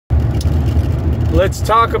let's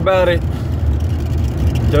talk about it.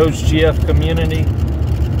 Doge GF community.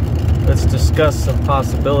 Let's discuss some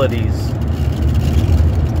possibilities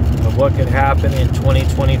of what could happen in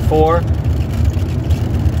 2024.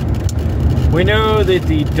 We know that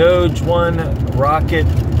the Doge 1 rocket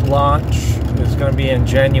launch is going to be in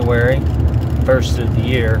January, first of the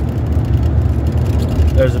year.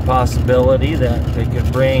 There's a possibility that they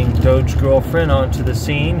could bring Doge Girlfriend onto the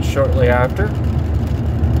scene shortly after.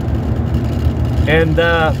 And,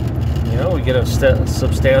 we get a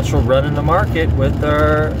substantial run in the market with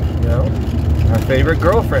our favorite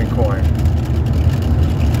girlfriend coin.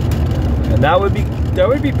 And that would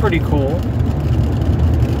be pretty cool.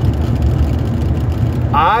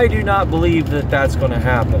 I do not believe that that's going to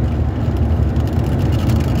happen,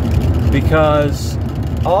 because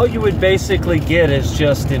all you would basically get is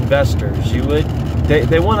just investors.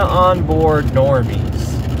 They want to onboard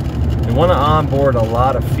normies. They want to onboard a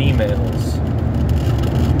lot of females.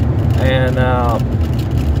 And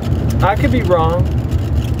I could be wrong,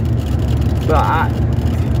 but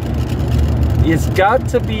it's got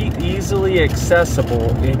to be easily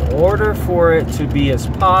accessible in order for it to be as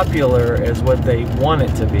popular as what they want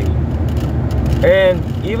it to be. And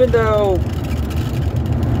even though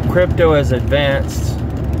crypto has advanced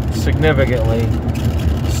significantly,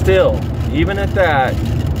 still, even at that,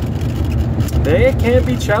 it can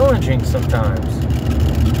be challenging sometimes.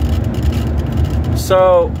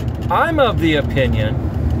 So I'm of the opinion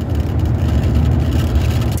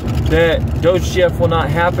that Doge GF will not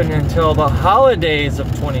happen until the holidays of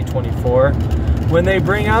 2024, when they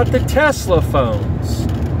bring out the Tesla phones.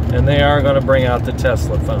 And they are going to bring out the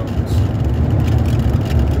Tesla phones.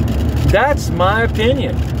 That's my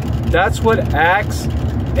opinion. That's what X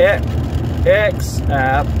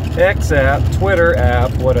app, Twitter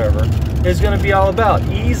app, whatever, is going to be all about.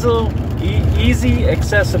 Easy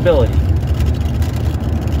accessibility.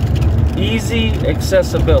 Easy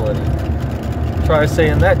accessibility. Try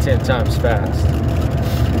saying that 10 times fast.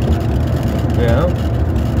 Yeah.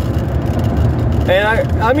 And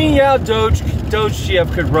I mean, yeah, Doge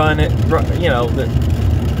GF could run it. You know,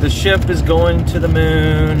 the ship is going to the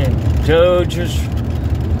moon, and Doge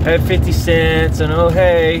had 50 cents, and oh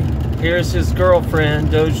hey, here's his girlfriend,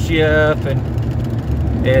 Doge GF, and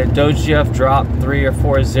Doge GF dropped 3 or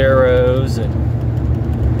 4 zeros, and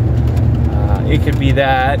it could be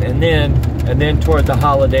that, and then toward the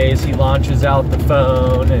holidays he launches out the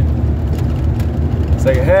phone, and it's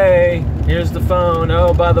like, hey, here's the phone.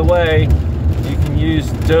 Oh, by the way, you can use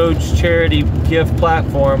Doge charity gift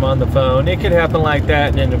platform on the phone. It could happen like that,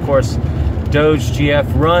 and then of course Doge GF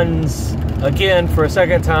runs again for a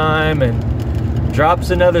second time and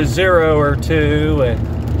drops another 0 or 2, and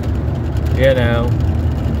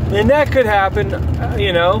and that could happen,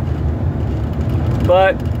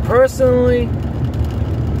 but personally,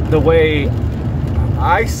 the way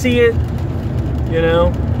I see it,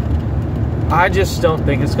 I just don't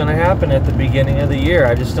think it's going to happen at the beginning of the year.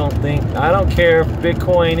 I don't care if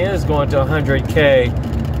Bitcoin is going to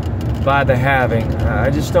 100K by the halving. I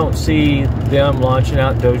just don't see them launching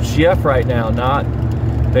out Doge GF right now.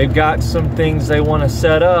 They've got some things they want to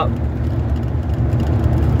set up.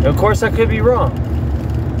 Of course, I could be wrong.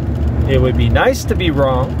 It would be nice to be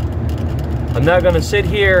wrong. I'm not going to sit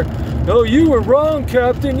here, oh, you were wrong,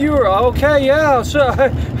 Captain. You were, okay, yeah. So,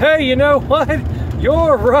 hey, you know what?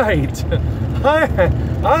 You're right.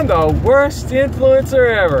 I'm the worst influencer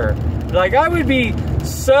ever. Like, I would be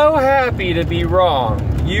so happy to be wrong.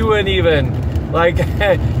 You wouldn't even, like,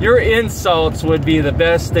 your insults would be the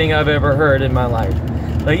best thing I've ever heard in my life.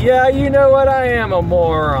 Like, yeah, you know what? I am a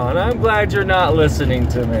moron. I'm glad you're not listening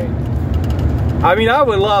to me. I mean, I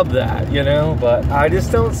would love that, but I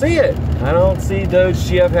just don't see it. I don't see Doge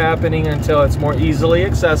GF happening until it's more easily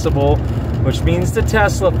accessible, which means the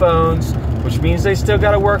Tesla phones, which means they still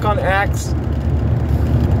got to work on X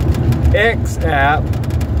app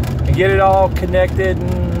and get it all connected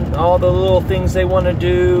and all the little things they want to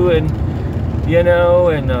do, and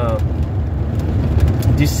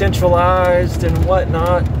decentralized and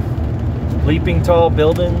whatnot, leaping tall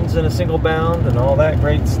buildings in a single bound and all that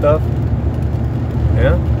great stuff.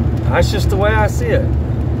 Yeah, that's just the way I see it.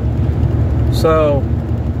 So,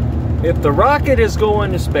 if the rocket is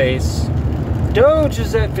going to space, Doge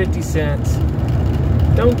is at 50 cents.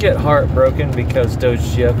 Don't get heartbroken because Doge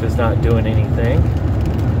GF is not doing anything.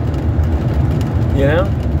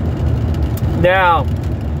 Now,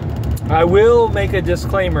 I will make a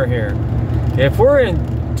disclaimer here. If we're in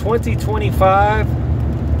 2025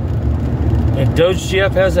 and Doge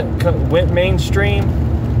GF hasn't went mainstream,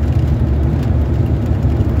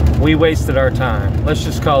 we wasted our time. Let's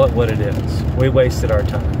just call it what it is. We wasted our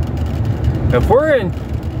time. If we're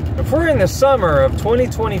in the summer of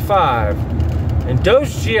 2025 and Doge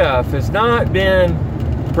GF has not been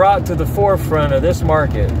brought to the forefront of this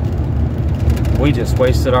market, we just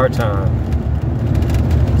wasted our time.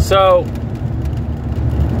 So,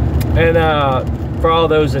 and for all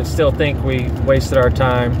those that still think we wasted our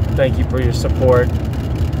time, thank you for your support,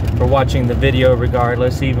 for watching the video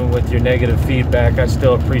regardless, even with your negative feedback. I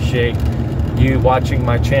still appreciate you watching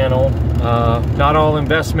my channel. Not all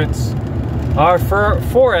investments are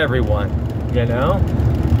for everyone, you know.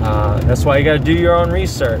 That's why you got to do your own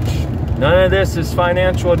research. None of this is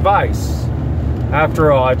financial advice.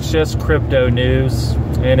 After all, it's just crypto news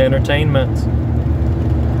and entertainment.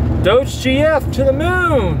 Doge GF to the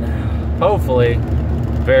moon, hopefully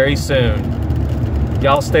very soon.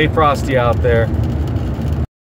 Y'all stay frosty out there.